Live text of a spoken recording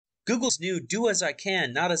Google's new Do As I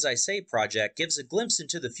Can, Not As I Say project gives a glimpse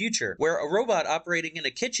into the future where a robot operating in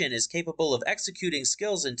a kitchen is capable of executing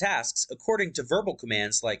skills and tasks according to verbal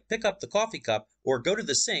commands like pick up the coffee cup or go to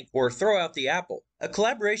the sink or throw out the apple. A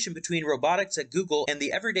collaboration between robotics at Google and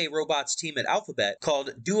the Everyday Robots team at Alphabet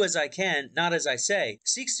called Do As I Can, Not As I Say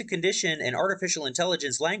seeks to condition an artificial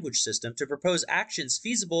intelligence language system to propose actions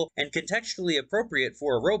feasible and contextually appropriate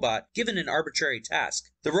for a robot given an arbitrary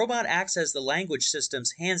task. The robot acts as the language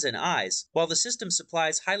system's hands and eyes, while the system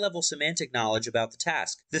supplies high-level semantic knowledge about the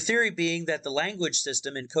task. The theory being that the language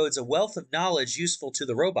system encodes a wealth of knowledge useful to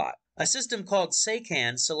the robot. A system called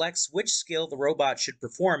𝗧CAN selects which skill the robot should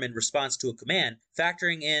perform in response to a command,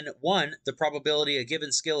 factoring in 1. The probability a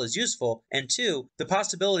given skill is useful, and 2. The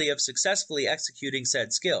possibility of successfully executing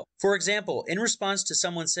said skill. For example, in response to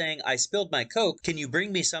someone saying, "I spilled my Coke, can you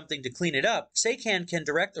bring me something to clean it up?" 𝗧CAN can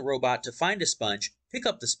direct the robot to find a sponge, pick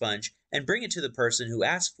up the sponge, and bring it to the person who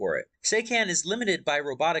asked for it. 𝗧CAN is limited by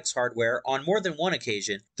robotics hardware on more than one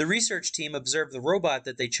occasion. The research team observed the robot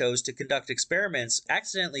that they chose to conduct experiments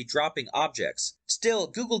accidentally dropping objects. Still,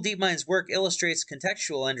 Google DeepMind's work illustrates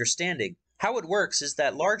contextual understanding. How it works is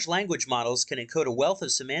that large language models can encode a wealth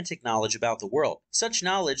of semantic knowledge about the world. Such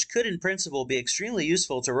knowledge could in principle be extremely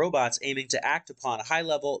useful to robots aiming to act upon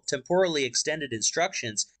high-level, temporally extended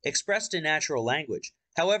instructions expressed in natural language.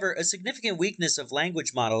 However, a significant weakness of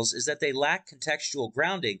language models is that they lack contextual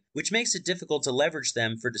grounding, which makes it difficult to leverage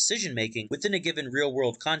them for decision-making within a given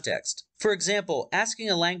real-world context. For example, asking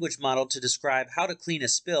a language model to describe how to clean a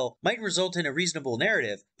spill might result in a reasonable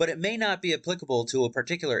narrative, but it may not be applicable to a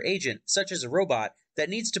particular agent, such as a robot, that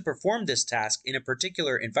needs to perform this task in a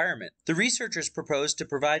particular environment. The researchers proposed to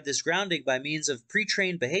provide this grounding by means of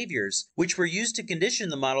pre-trained behaviors, which were used to condition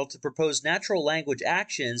the model to propose natural language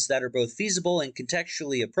actions that are both feasible and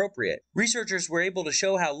contextually appropriate. Researchers were able to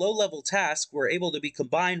show how low-level tasks were able to be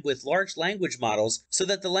combined with large language models so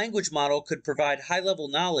that the language model could provide high-level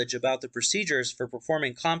knowledge about the procedures for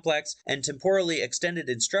performing complex and temporally extended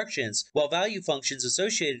instructions, while value functions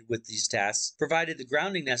associated with these tasks provided the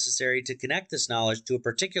grounding necessary to connect this knowledge to a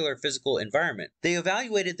particular physical environment. They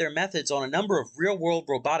evaluated their methods on a number of real-world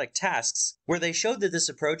robotic tasks, where they showed that this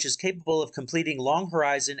approach is capable of completing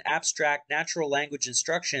long-horizon, abstract, natural language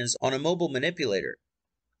instructions on a mobile manipulator.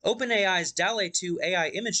 OpenAI's DALL-E 2 AI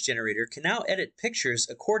image generator can now edit pictures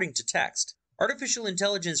according to text. Artificial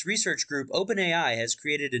intelligence research group OpenAI has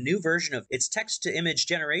created a new version of its text-to-image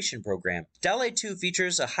generation program. DALL-E 2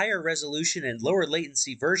 features a higher resolution and lower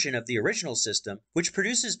latency version of the original system, which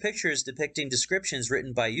produces pictures depicting descriptions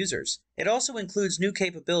written by users. It also includes new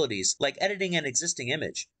capabilities, like editing an existing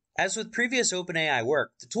image. As with previous OpenAI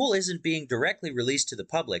work, the tool isn't being directly released to the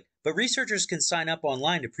public, but researchers can sign up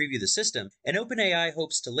online to preview the system, and OpenAI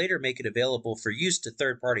hopes to later make it available for use to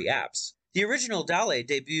third-party apps. The original DALL-E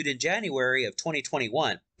debuted in January of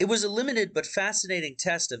 2021. It was a limited but fascinating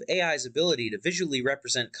test of AI's ability to visually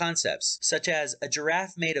represent concepts, such as a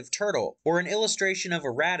giraffe made of turtle or an illustration of a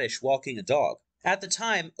radish walking a dog. At the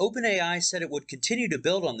time, OpenAI said it would continue to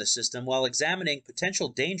build on the system while examining potential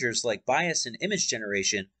dangers like bias in image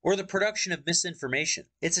generation or the production of misinformation.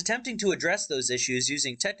 It's attempting to address those issues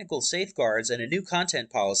using technical safeguards and a new content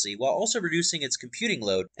policy while also reducing its computing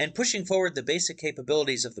load and pushing forward the basic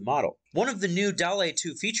capabilities of the model. One of the new DALL-E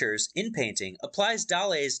 2 features, in-painting, applies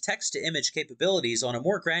DALL-E's text-to-image capabilities on a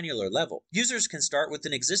more granular level. Users can start with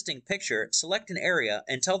an existing picture, select an area,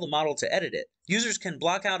 and tell the model to edit it. Users can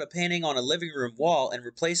block out a painting on a living room wall and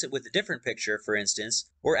replace it with a different picture, for instance,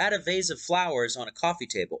 or add a vase of flowers on a coffee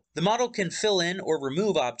table. The model can fill in or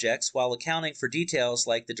remove objects while accounting for details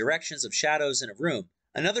like the directions of shadows in a room.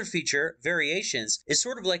 Another feature, Variations, is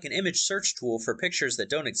sort of like an image search tool for pictures that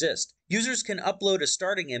don't exist. Users can upload a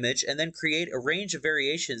starting image and then create a range of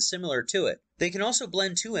variations similar to it. They can also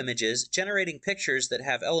blend two images, generating pictures that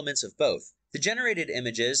have elements of both. The generated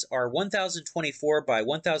images are 1024 by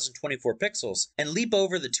 1024 pixels and leap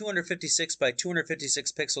over the 256 by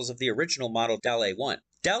 256 pixels of the original model DALL-E 1.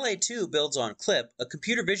 DALL-E 2 builds on 𝗧, a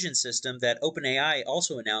computer vision system that OpenAI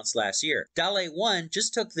also announced last year. DALL-E 1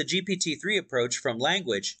 just took the GPT-3 approach from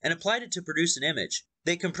language and applied it to produce an image.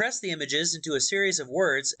 They compressed the images into a series of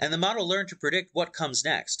words, and the model learned to predict what comes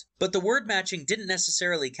next. But the word matching didn't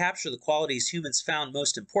necessarily capture the qualities humans found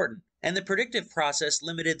most important, and the predictive process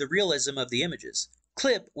limited the realism of the images.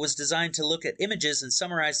 𝗧 was designed to look at images and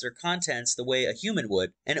summarize their contents the way a human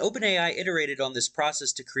would, and OpenAI iterated on this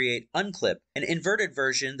process to create 𝗏, an inverted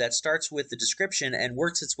version that starts with the description and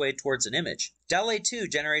works its way towards an image. DALL-E 2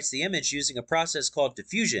 generates the image using a process called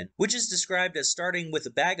diffusion, which is described as starting with a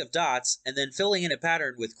bag of dots and then filling in a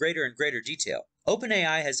pattern with greater and greater detail.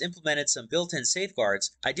 OpenAI has implemented some built-in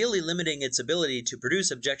safeguards, ideally limiting its ability to produce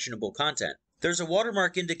objectionable content. There's a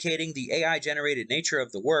watermark indicating the AI-generated nature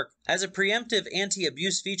of the work. As a preemptive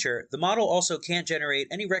anti-abuse feature, the model also can't generate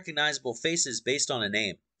any recognizable faces based on a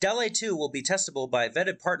name. DALL-E 2 will be testable by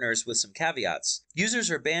vetted partners with some caveats. Users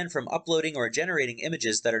are banned from uploading or generating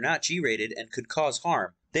images that are not G-rated and could cause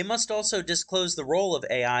harm. They must also disclose the role of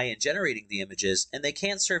AI in generating the images, and they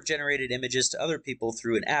can't serve generated images to other people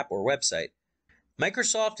through an app or website.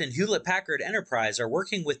 Microsoft and Hewlett-Packard Enterprise are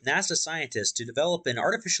working with NASA scientists to develop an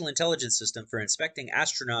artificial intelligence system for inspecting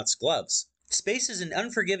astronauts' gloves. Space is an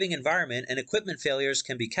unforgiving environment and equipment failures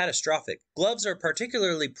can be catastrophic. Gloves are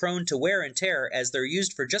particularly prone to wear and tear as they're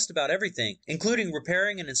used for just about everything, including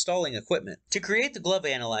repairing and installing equipment. To create the glove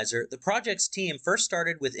analyzer, the project's team first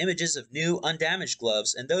started with images of new, undamaged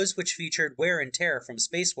gloves and those which featured wear and tear from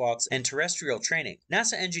spacewalks and terrestrial training.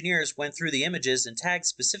 NASA engineers went through the images and tagged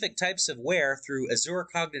specific types of wear through Azure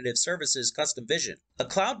Cognitive Services Custom Vision. A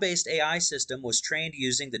cloud-based AI system was trained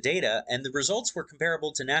using the data, and the results were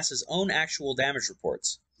comparable to NASA's own actual damage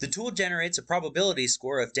reports. The tool generates a probability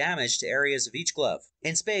score of damage to areas of each glove.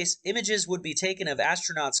 In space, images would be taken of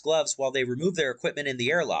astronauts' gloves while they remove their equipment in the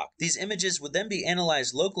airlock. These images would then be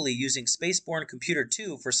analyzed locally using Spaceborne Computer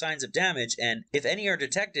 2 for signs of damage, and, if any are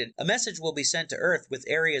detected, a message will be sent to Earth with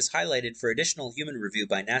areas highlighted for additional human review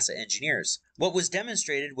by NASA engineers. What was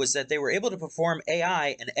demonstrated was that they were able to perform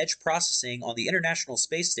AI and edge processing on the International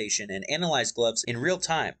Space Station and analyze gloves in real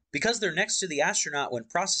time. Because they're next to the astronaut when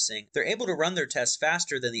processing, they're able to run their tests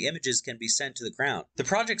faster than the images can be sent to the ground. The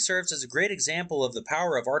project serves as a great example of the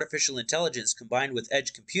power of artificial intelligence combined with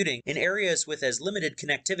edge computing in areas with as limited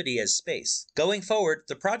connectivity as space. Going forward,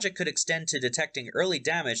 the project could extend to detecting early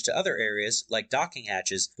damage to other areas, like docking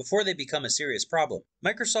hatches, before they become a serious problem.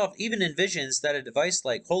 Microsoft even envisions that a device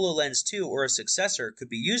like HoloLens 2 or a successor could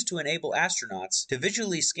be used to enable astronauts to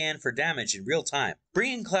visually scan for damage in real time.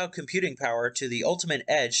 Bringing cloud computing power to the ultimate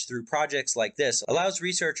edge through projects like this allows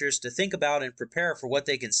researchers to think about and prepare for what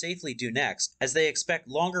they can safely do next, as they expect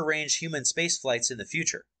longer-range human space flights in the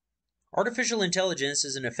future. Artificial intelligence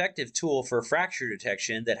is an effective tool for fracture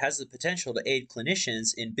detection that has the potential to aid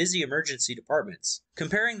clinicians in busy emergency departments.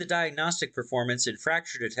 Comparing the diagnostic performance in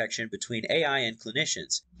fracture detection between AI and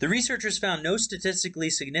clinicians, the researchers found no statistically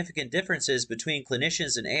significant differences between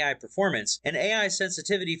clinicians and AI performance, and AI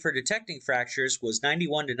sensitivity for detecting fractures was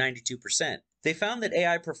 91 to 92%. They found that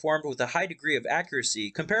AI performed with a high degree of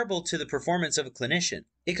accuracy comparable to the performance of a clinician.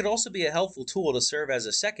 It could also be a helpful tool to serve as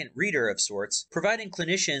a second reader of sorts, providing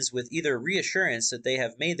clinicians with either reassurance that they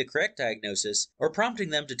have made the correct diagnosis or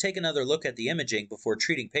prompting them to take another look at the imaging before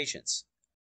treating patients.